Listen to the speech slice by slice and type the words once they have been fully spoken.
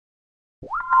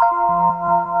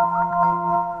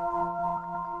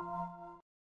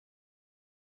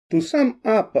To sum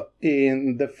up,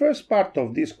 in the first part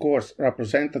of this course,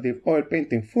 Representative Oil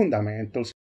Painting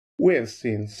Fundamentals, we have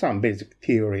seen some basic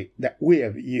theory that we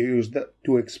have used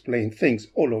to explain things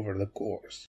all over the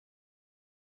course.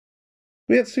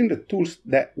 We have seen the tools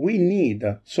that we need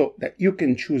so that you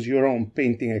can choose your own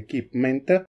painting equipment.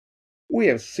 We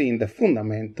have seen the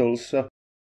fundamentals.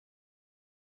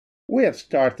 We have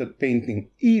started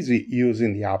painting easy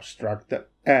using the abstract,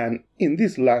 and in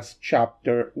this last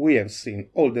chapter we have seen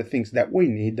all the things that we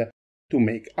need to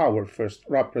make our first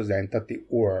representative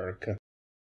work.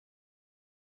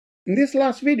 In this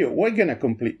last video we're gonna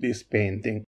complete this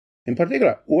painting. In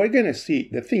particular, we're gonna see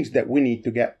the things that we need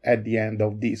to get at the end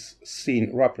of this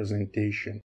scene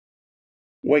representation.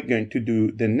 We're going to do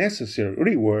the necessary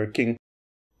reworking,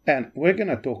 and we're going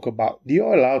to talk about the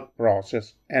oil out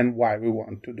process and why we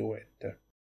want to do it. To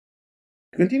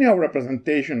continue our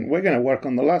representation, we're going to work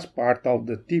on the last part of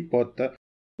the teapot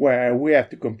where we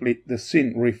have to complete the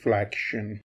scene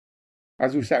reflection.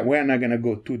 As we said, we're not going to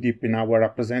go too deep in our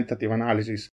representative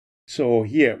analysis, so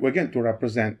here we're going to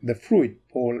represent the fluid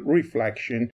pool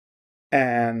reflection,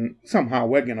 and somehow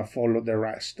we're going to follow the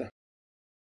rest.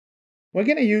 We're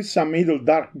going to use some middle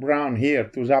dark brown here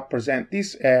to represent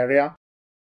this area,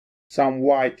 some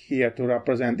white here to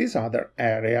represent this other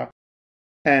area,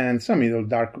 and some middle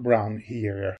dark brown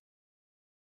here.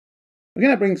 We're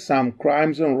going to bring some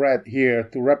crimson red here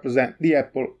to represent the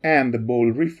apple and the bowl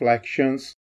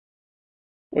reflections.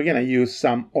 We're going to use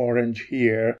some orange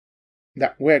here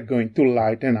that we're going to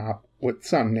lighten up with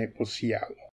some Naples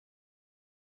yellow.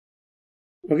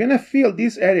 We're going to fill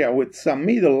this area with some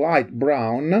middle light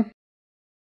brown.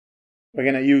 We're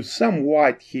going to use some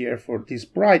white here for this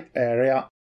bright area.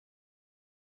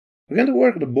 We're going to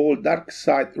work the bold dark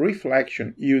side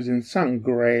reflection using some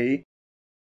gray.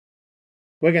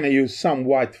 We're going to use some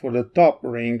white for the top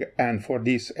ring and for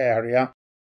this area.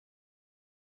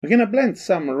 We're going to blend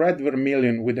some red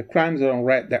vermilion with the crimson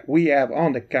red that we have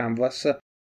on the canvas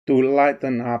to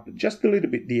lighten up just a little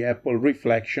bit the apple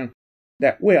reflection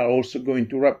that we are also going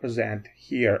to represent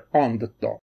here on the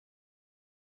top.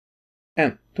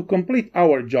 And to complete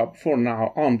our job for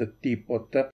now on the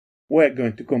teapot, we're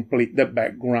going to complete the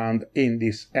background in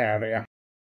this area.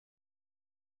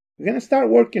 We're going to start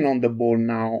working on the bowl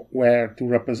now, where to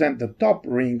represent the top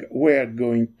ring we're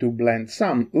going to blend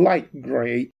some light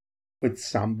gray with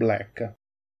some black.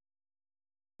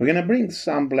 We're going to bring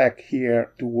some black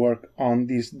here to work on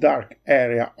this dark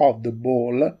area of the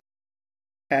bowl,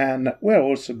 and we're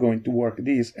also going to work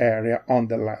this area on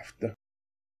the left.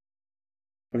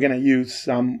 We're going to use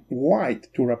some white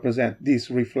to represent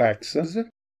these reflexes.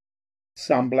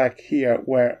 Some black here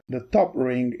where the top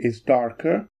ring is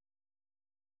darker.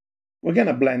 We're going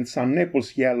to blend some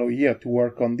Naples yellow here to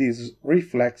work on these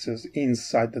reflexes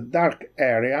inside the dark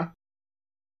area.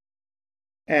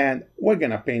 And we're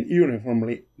going to paint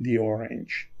uniformly the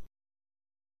orange.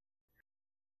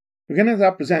 We're going to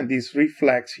represent this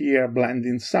reflex here,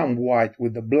 blending some white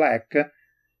with the black.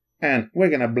 And we're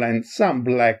going to blend some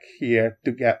black here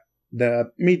to get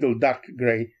the middle dark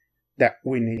gray that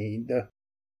we need.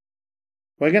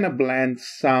 We're going to blend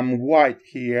some white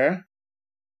here.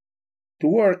 To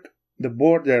work the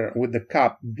border with the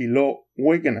cup below,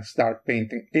 we're going to start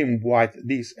painting in white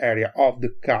this area of the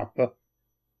cup.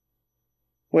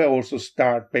 We'll also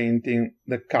start painting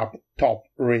the cup top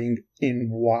ring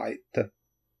in white. We're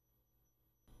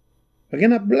going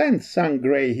to blend some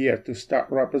gray here to start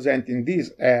representing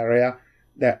this area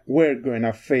that we're going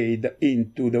to fade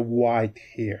into the white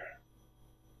here.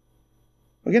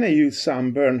 We're going to use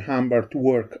some burnt umber to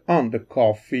work on the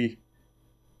coffee,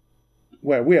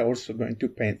 where we are also going to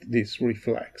paint this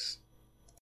reflex.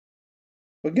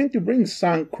 We're going to bring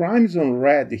some crimson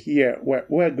red here, where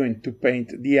we're going to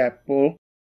paint the apple,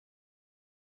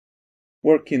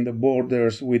 working the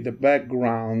borders with the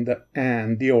background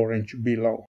and the orange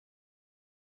below.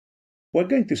 We're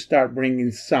going to start bringing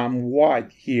some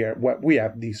white here, where we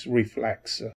have this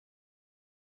reflex.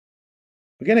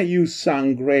 We're going to use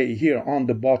some gray here on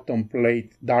the bottom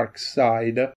plate, dark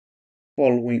side,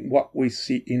 following what we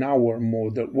see in our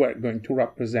model. We're going to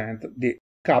represent the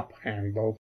cup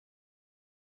handle.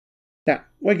 Then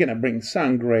we're going to bring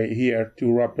some gray here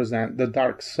to represent the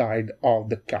dark side of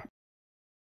the cup.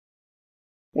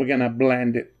 We're going to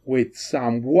blend it with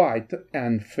some white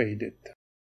and fade it.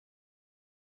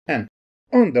 And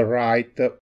on the right,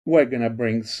 we're going to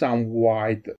bring some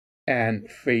white and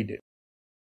fade it.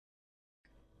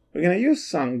 We're going to use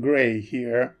some gray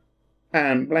here,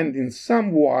 and blending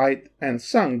some white and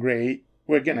some gray,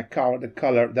 we're going to cover the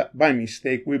color that by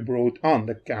mistake we brought on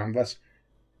the canvas.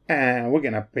 and we're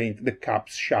gonna paint the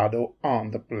cup's shadow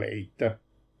on the plate.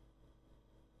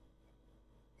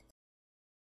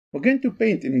 We're going to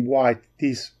paint in white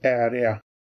this area,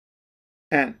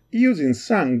 and using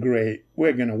sun gray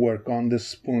we're gonna work on the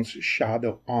spoon's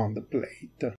shadow on the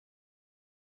plate.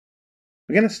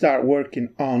 We're gonna start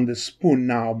working on the spoon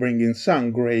now, bringing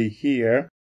sun gray here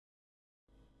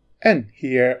and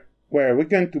here, where we're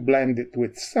going to blend it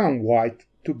with some white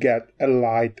to get a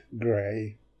light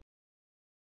gray.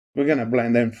 We're gonna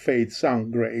blend and fade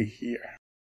some gray here.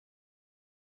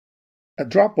 A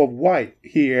drop of white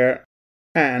here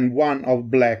and one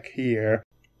of black here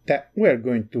that we're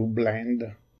going to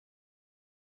blend.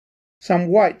 Some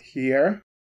white here,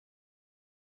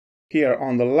 here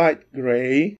on the light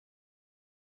gray,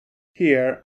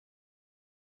 here,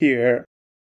 here,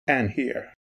 and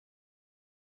here.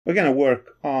 We're gonna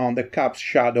work on the cup's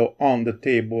shadow on the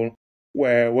table,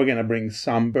 where we're gonna bring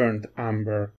some burnt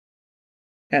umber.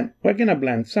 And we're gonna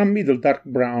blend some middle dark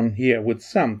brown here with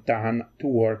some tan to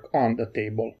work on the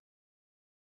table.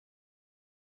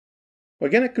 We're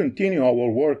gonna continue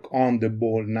our work on the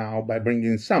bowl now by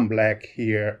bringing some black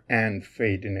here and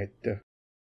fading it.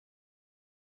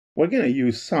 We're gonna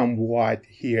use some white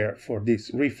here for this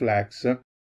reflex,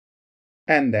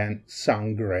 and then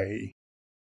some gray.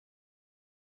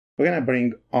 We're gonna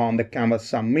bring on the canvas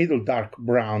some middle dark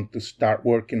brown to start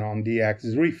working on the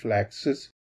X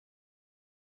reflexes.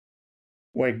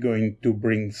 We're going to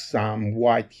bring some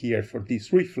white here for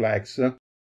this reflex,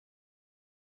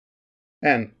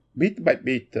 and bit by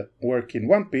bit, working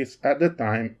one piece at a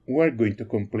time, we're going to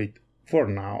complete, for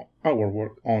now, our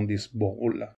work on this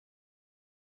bowl.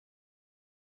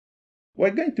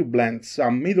 We're going to blend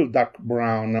some middle dark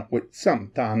brown with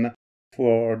some tan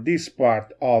for this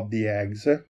part of the eggs,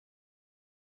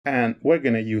 and we're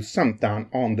going to use some tan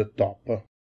on the top.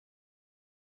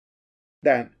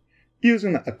 Then,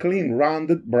 using a clean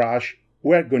rounded brush,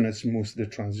 we're going to smooth the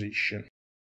transition.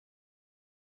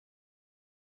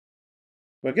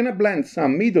 We're going to blend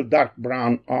some middle dark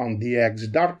brown on the egg's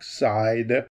dark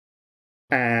side,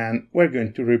 and we're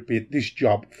going to repeat this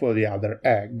job for the other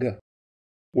egg,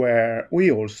 where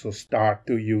we also start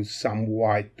to use some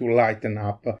white to lighten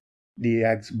up the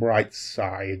egg's bright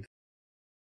side.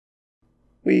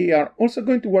 We are also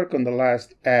going to work on the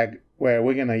last egg, where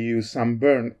we're going to use some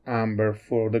burnt umber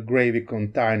for the gravy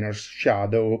container's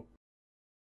shadow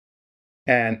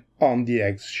and on the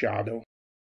egg's shadow.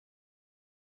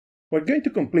 We're going to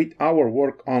complete our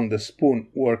work on the spoon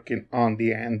working on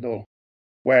the handle,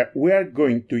 where we are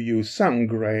going to use some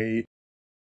gray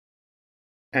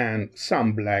and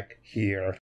some black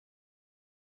here.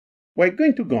 We're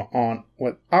going to go on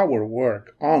with our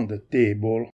work on the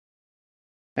table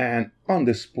and on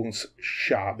the spoon's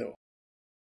shadow.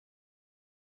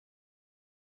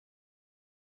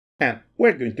 And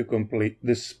we're going to complete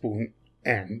the spoon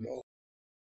handle.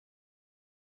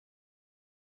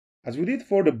 As we did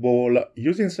for the bowl,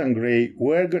 using some gray,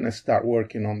 we're going to start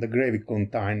working on the gravy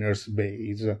container's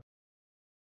base.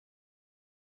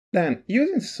 Then,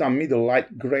 using some middle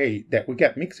light gray that we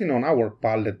kept mixing on our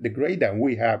palette, the gray that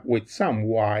we have with some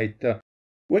white,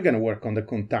 we're going to work on the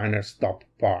container's top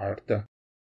part.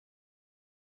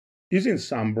 Using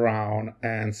some brown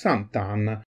and some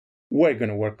tan, we're going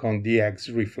to work on the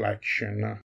egg's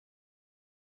reflection.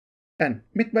 And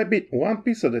bit by bit, one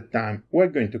piece at a time, we're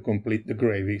going to complete the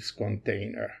gravy's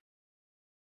container.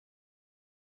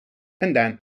 And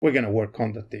then we're going to work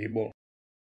on the table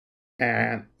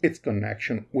and its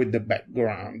connection with the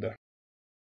background.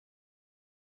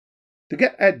 To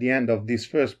get at the end of this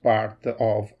first part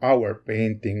of our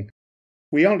painting,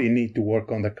 we only need to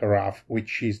work on the carafe,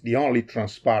 which is the only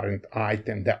transparent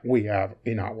item that we have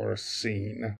in our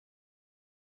scene.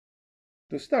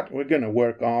 To start, we're going to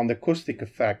work on the acoustic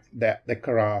effect that the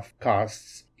carafe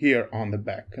casts here on the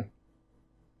back.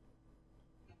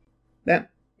 Then,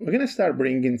 we're going to start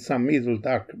bringing some middle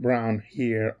dark brown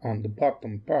here on the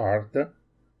bottom part,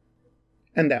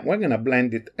 and then we're going to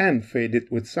blend it and fade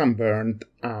it with some burnt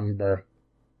umber.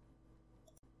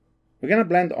 We're going to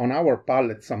blend on our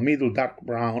palette some middle dark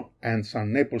brown and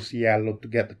some Naples yellow to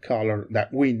get the color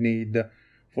that we need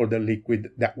for the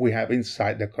liquid that we have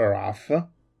inside the carafe.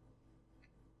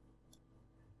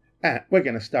 And we're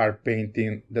going to start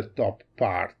painting the top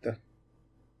part.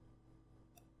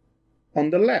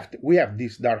 On the left, we have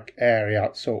this dark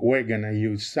area, so we're going to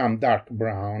use some dark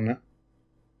brown.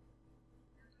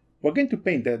 We're going to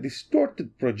paint a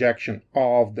distorted projection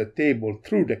of the table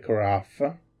through the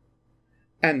carafe,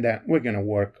 and then we're going to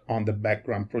work on the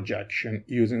background projection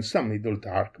using some middle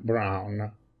dark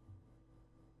brown.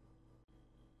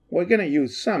 We're going to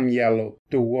use some yellow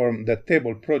to warm the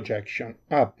table projection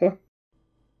up,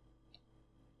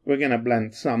 we're going to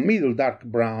blend some middle dark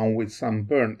brown with some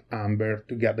burnt umber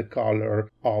to get the color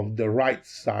of the right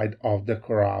side of the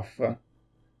carafe.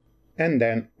 And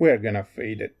then we're going to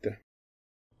fade it.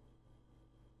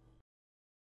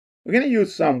 We're going to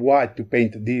use some white to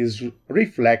paint these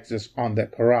reflexes on the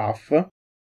carafe.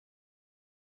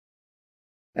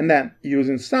 And then,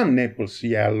 using some Naples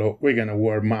yellow, we're going to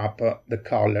warm up the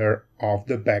color of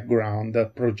the background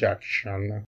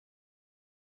projection.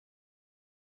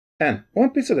 And one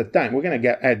piece at a time, we're going to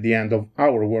get at the end of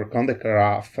our work on the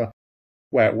carafe,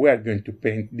 where we're going to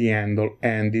paint the handle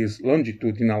and these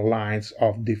longitudinal lines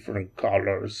of different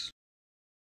colors.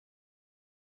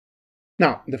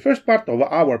 Now, the first part of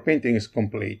our painting is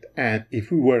complete, and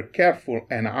if we were careful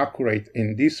and accurate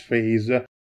in this phase,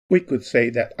 we could say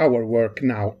that our work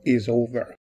now is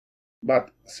over. But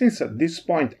since at this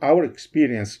point our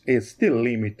experience is still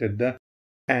limited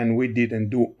and we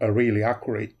didn't do a really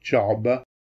accurate job,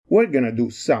 we're gonna do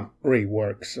some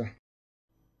reworks.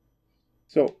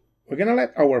 So we're gonna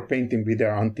let our painting be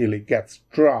there until it gets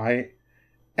dry,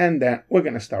 and then we're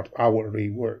gonna start our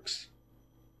reworks.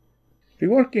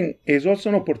 Reworking is also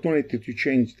an opportunity to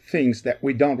change things that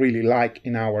we don't really like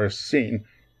in our scene,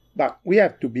 but we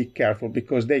have to be careful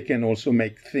because they can also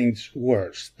make things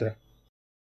worse.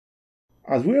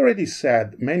 As we already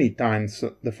said many times,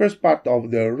 the first part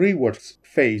of the reworks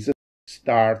phase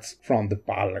starts from the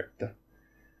palette.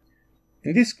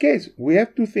 In this case, we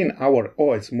have to thin our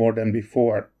oils more than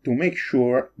before to make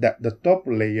sure that the top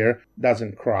layer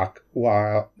doesn't crack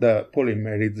while the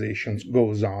polymerization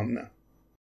goes on.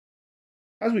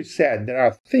 As we said, there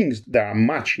are things that are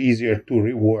much easier to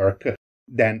rework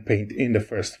than paint in the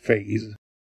first phase.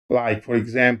 Like, for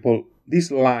example,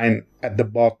 this line at the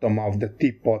bottom of the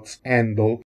teapot's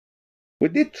handle. We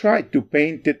did try to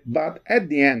paint it, but at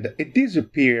the end it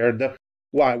disappeared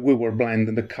while we were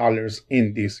blending the colors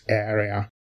in this area.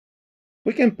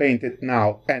 We can paint it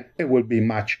now and it will be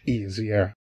much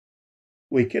easier.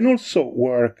 We can also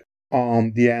work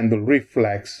on the handle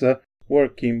reflex,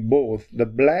 working both the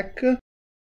black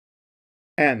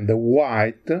and the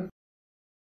white.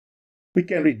 We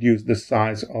can reduce the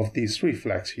size of this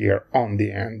reflex here on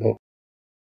the handle.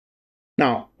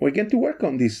 Now we're going to work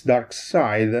on this dark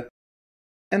side,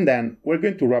 and then we're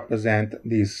going to represent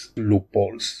these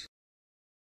loopholes.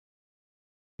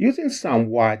 Using some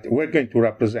white, we're going to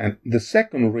represent the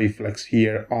second reflex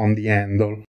here on the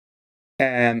handle,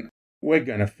 and we're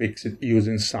going to fix it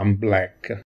using some black.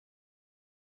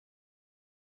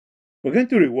 We're going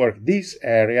to rework this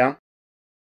area,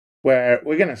 where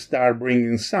we're going to start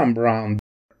bringing some brown,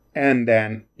 and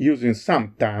then using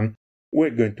some tan, we're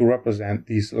going to represent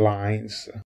these lines.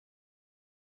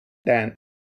 Then,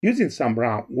 using some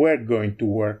brown, we're going to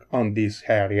work on this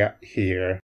area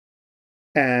here.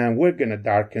 And we're going to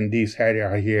darken this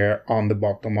area here on the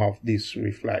bottom of this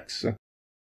reflex.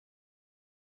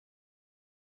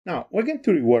 Now, we're going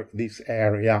to rework this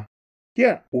area.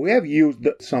 Here, we have used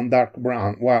some dark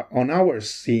brown, while on our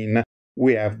scene,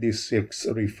 we have these silks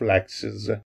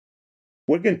reflexes.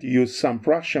 We're going to use some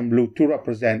Prussian blue to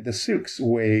represent the silk's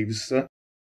waves.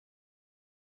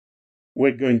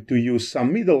 We're going to use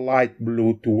some middle light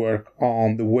blue to work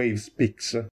on the waves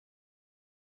peaks.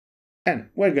 And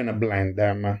we're going to blend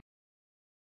them.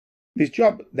 This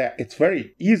job that it's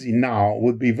very easy now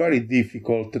would be very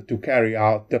difficult to carry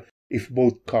out if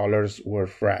both colors were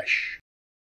fresh.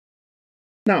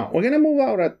 Now, we're going to move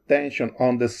our attention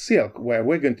on the silk, where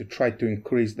we're going to try to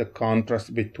increase the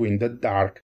contrast between the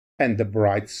dark and the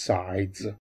bright sides.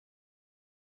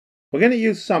 We're going to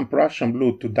use some Prussian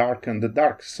blue to darken the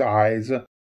dark sides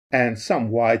and some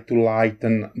white to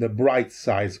lighten the bright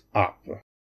sides up.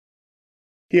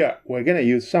 Here, we're going to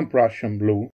use some Prussian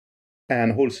blue,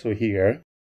 and also here,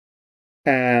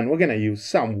 and we're going to use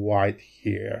some white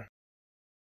here.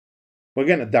 We're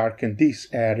going to darken this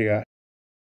area,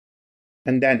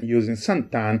 and then using some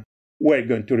tan, we're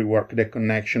going to rework the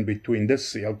connection between the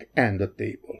silk and the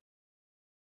table.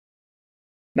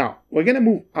 Now, we're going to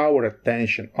move our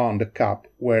attention on the cup,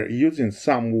 where using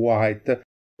some white,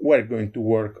 we're going to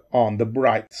work on the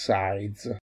bright sides.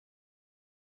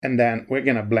 And then we're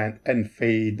going to blend and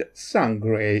fade some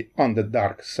gray on the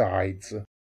dark sides.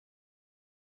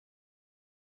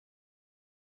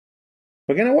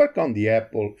 We're going to work on the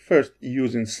apple, first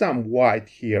using some white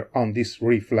here on this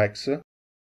reflex,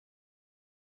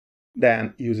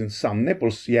 then using some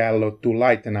Naples yellow to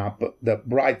lighten up the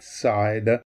bright side,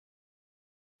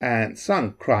 and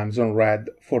some crimson red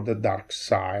for the dark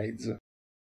sides.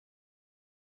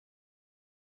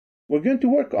 We're going to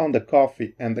work on the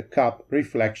coffee and the cup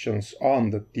reflections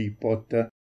on the teapot,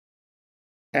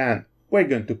 and we're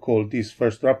going to call this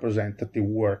first representative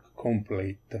work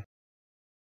complete.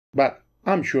 But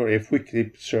I'm sure if we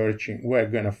keep searching, we're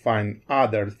going to find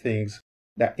other things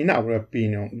that, in our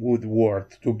opinion, would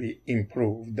worth to be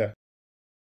improved.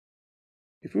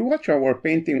 If we watch our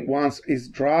painting once it's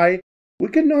dry, we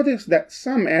can notice that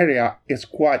some area is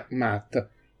quite matte,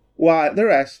 while the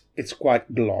rest is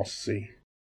quite glossy.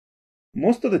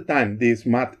 Most of the time these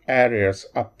matte areas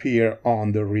appear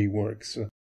on the reworks.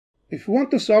 If we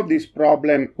want to solve this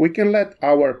problem, we can let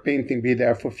our painting be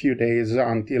there for a few days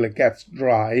until it gets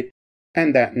dry,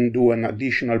 and then do an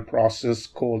additional process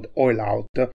called oil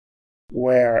out,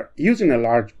 where using a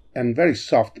large and very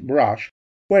soft brush,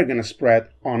 we're going to spread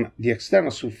on the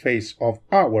external surface of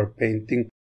our painting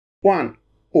one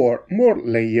or more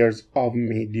layers of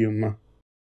medium.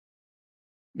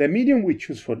 The medium we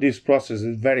choose for this process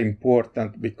is very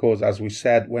important because, as we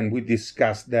said when we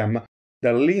discussed them,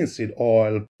 the linseed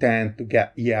oil tends to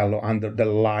get yellow under the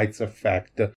light's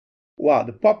effect, while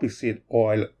the poppy seed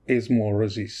oil is more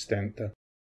resistant.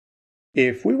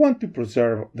 If we want to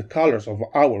preserve the colors of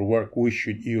our work, we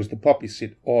should use the poppy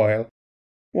seed oil,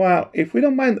 while if we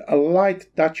don't mind a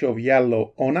light touch of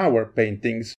yellow on our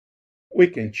paintings, we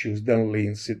can choose the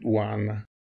linseed one.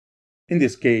 In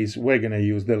this case, we're going to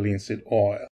use the linseed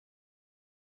oil.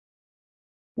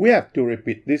 We have to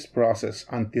repeat this process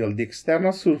until the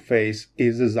external surface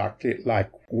is exactly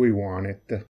like we want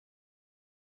it.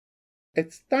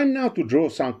 It's time now to draw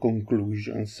some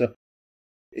conclusions.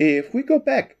 If we go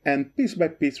back and piece by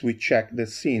piece we check the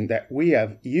scene that we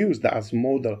have used as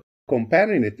model,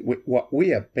 comparing it with what we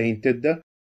have painted,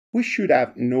 we should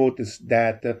have noticed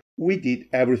that we did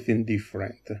everything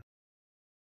different.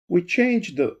 We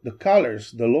changed the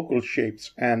colors, the local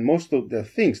shapes, and most of the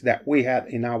things that we had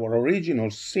in our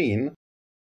original scene.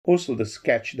 Also, the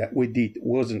sketch that we did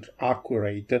wasn't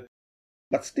accurate,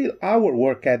 but still our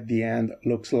work at the end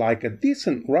looks like a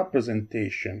decent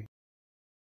representation.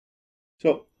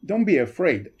 So don't be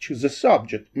afraid, choose a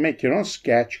subject, make your own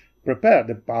sketch, prepare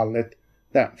the palette,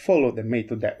 then follow the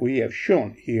method that we have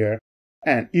shown here,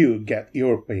 and you'll get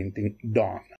your painting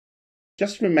done.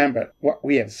 Just remember what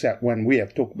we have said when we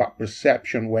have talked about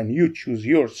perception when you choose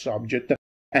your subject,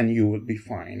 and you will be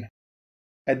fine.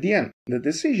 At the end, the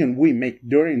decision we make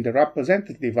during the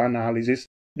representative analysis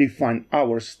define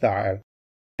our style,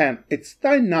 and it's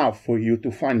time now for you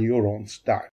to find your own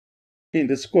style. In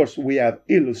this course we have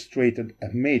illustrated a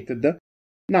method.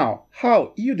 Now,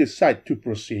 how you decide to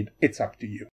proceed, it's up to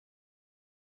you.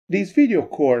 This video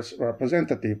course,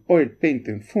 Representative Oil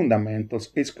Painting Fundamentals,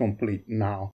 is complete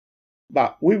now,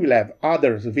 but we will have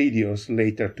other videos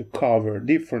later to cover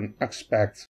different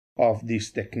aspects of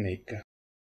this technique.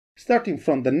 Starting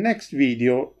from the next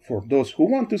video, for those who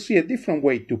want to see a different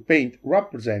way to paint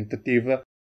representative,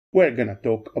 we're gonna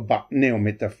talk about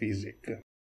neometaphysics.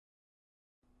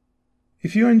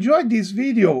 If you enjoyed this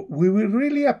video, we will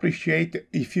really appreciate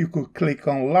if you could click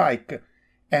on like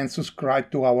and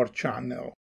subscribe to our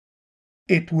channel.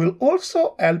 It will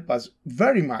also help us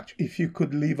very much if you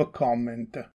could leave a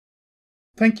comment.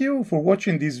 Thank you for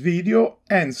watching this video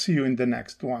and see you in the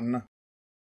next one.